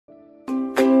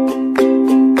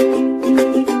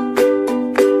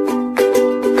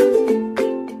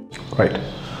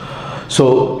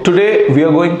So today we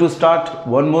are going to start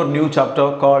one more new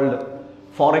chapter called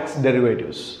Forex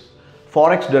derivatives.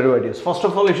 Forex derivatives. First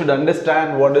of all, you should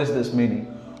understand what is this meaning.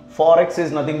 Forex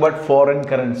is nothing but foreign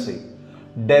currency.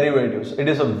 Derivatives. It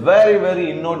is a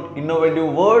very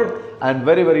innovative word and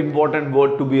very important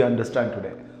word to be understand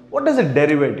today. What is a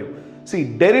derivative? See,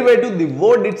 derivative, the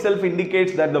word itself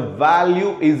indicates that the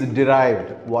value is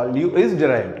derived. Value is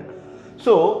derived.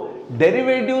 So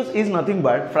derivatives is nothing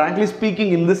but, frankly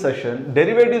speaking, in this session,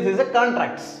 derivatives is a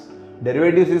contracts.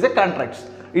 Derivatives is a contracts.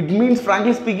 It means,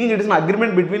 frankly speaking, it is an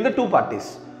agreement between the two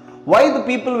parties. Why the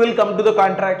people will come to the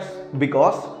contracts?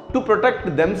 Because to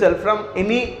protect themselves from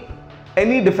any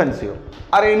defensive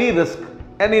or any risk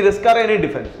or any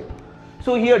defensive.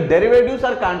 So here derivatives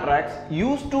are contracts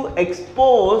used to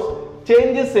expose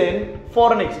changes in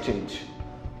foreign exchange.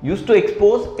 Used to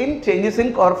expose in changes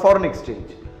in foreign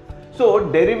exchange.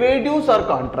 So derivatives are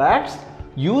contracts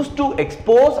used to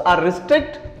expose or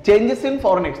restrict changes in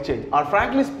foreign exchange, or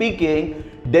frankly speaking,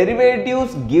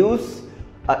 derivatives gives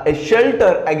a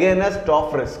shelter against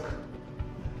of risk.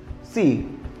 See,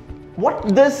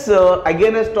 what this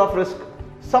against of risk,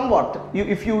 somewhat,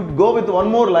 if you go with one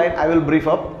more line, I will brief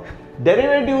up.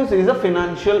 Derivatives is a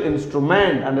financial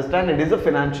instrument, understand, it is a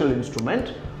financial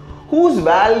instrument whose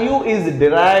value is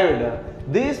derived.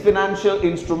 This financial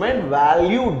instrument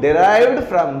value derived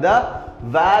from the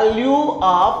value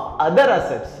of other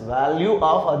assets,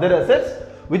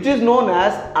 which is known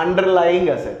as underlying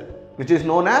asset,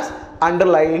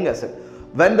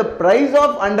 When the price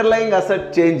of underlying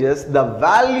asset changes, the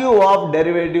value of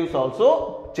derivatives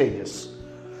also changes.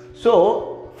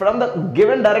 So from the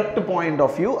given direct point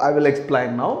of view, I will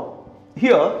explain now.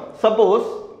 Here, suppose,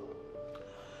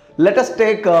 let us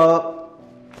take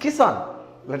Kisan.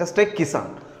 Let us take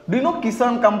Kisan. Do you know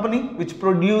Kisan company which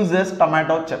produces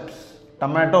tomato chips?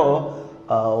 Tomato,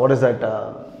 what is that?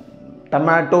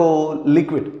 Tomato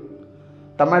liquid.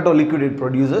 Tomato liquid it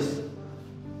produces.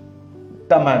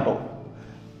 Tomato.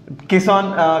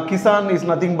 Kisan is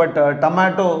nothing but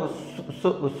tomato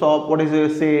soup. What is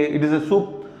it? Say it is a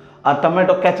soup.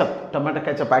 Tomato ketchup. Tomato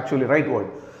ketchup, actually, right word.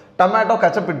 Tomato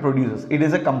ketchup it produces. It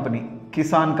is a company.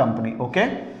 Kisan company.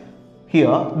 Okay.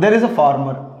 Here there is a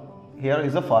farmer. Here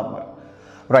is a farmer,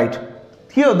 right?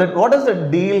 Here, that what is the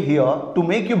deal here to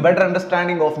make you better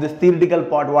understanding of this theoretical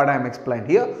part what I am explaining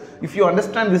here. If you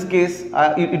understand this case,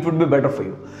 it would be better for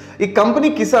you. A company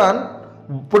Kisan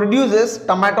produces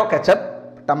tomato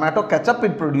ketchup. Tomato ketchup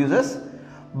it produces,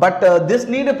 but this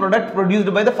need a product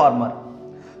produced by the farmer.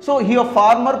 So here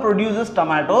farmer produces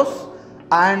tomatoes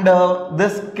and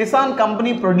this Kisan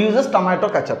company produces tomato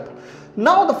ketchup.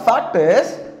 Now the fact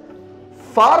is,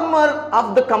 farmer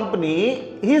of the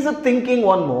company, he is thinking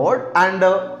one mode, and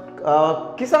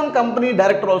Kisan company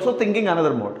director also thinking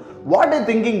another mode. What they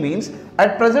thinking means,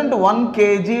 at present 1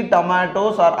 kg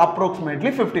tomatoes are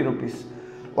approximately 50 rupees.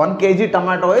 1 kg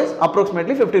tomato is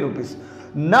approximately 50 rupees.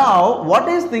 Now what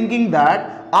is thinking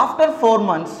that after 4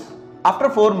 months,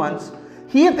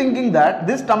 he is thinking that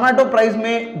this tomato price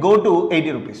may go to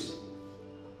 80 rupees.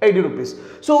 80 rupees.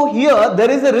 So here there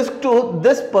is a risk to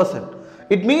this person.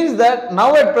 It means that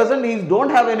now at present he don't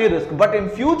have any risk, but in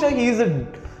future he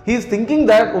is thinking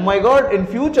that, oh my god, in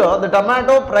future the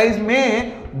tomato price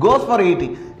may goes for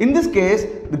 80. In this case,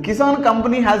 the Kisan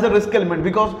company has a risk element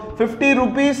because 50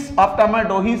 rupees of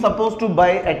tomato he is supposed to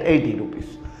buy at 80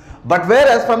 rupees. But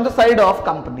whereas from the side of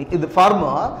company, the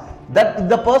farmer, that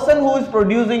the person who is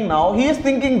producing now, he is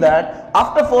thinking that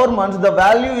after 4 months the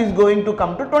value is going to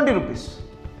come to 20 rupees.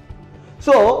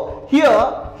 So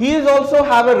here he is also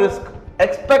have a risk,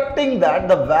 expecting that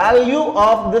the value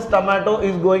of this tomato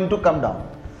is going to come down,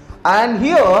 and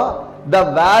here the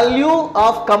value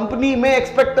of company may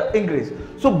expect to increase.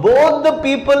 So both the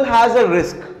people has a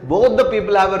risk.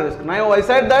 Now I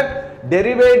said that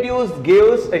derivatives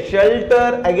gives a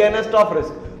shelter against of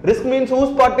risk. Risk means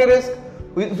whose party risk?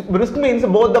 Risk means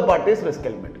both the parties risk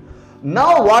element.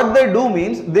 Now what they do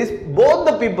means, this both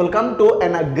the people come to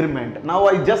an agreement. Now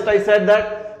I said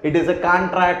that it is a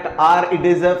contract or it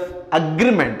is a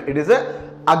agreement.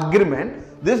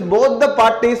 This both the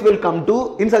parties will come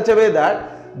to in such a way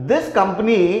that this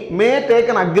company may take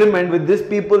an agreement with these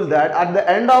people that at the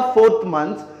end of 4th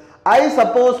month I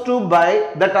supposed to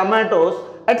buy the tomatoes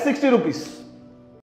at 60 rupees.